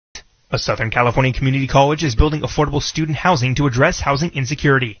A Southern California community college is building affordable student housing to address housing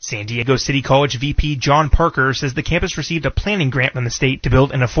insecurity. San Diego City College VP John Parker says the campus received a planning grant from the state to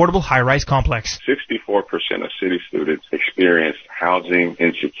build an affordable high-rise complex. 64% of city students experienced housing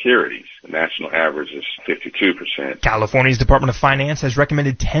insecurities. The national average is 52%. California's Department of Finance has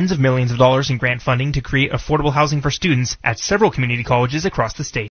recommended tens of millions of dollars in grant funding to create affordable housing for students at several community colleges across the state.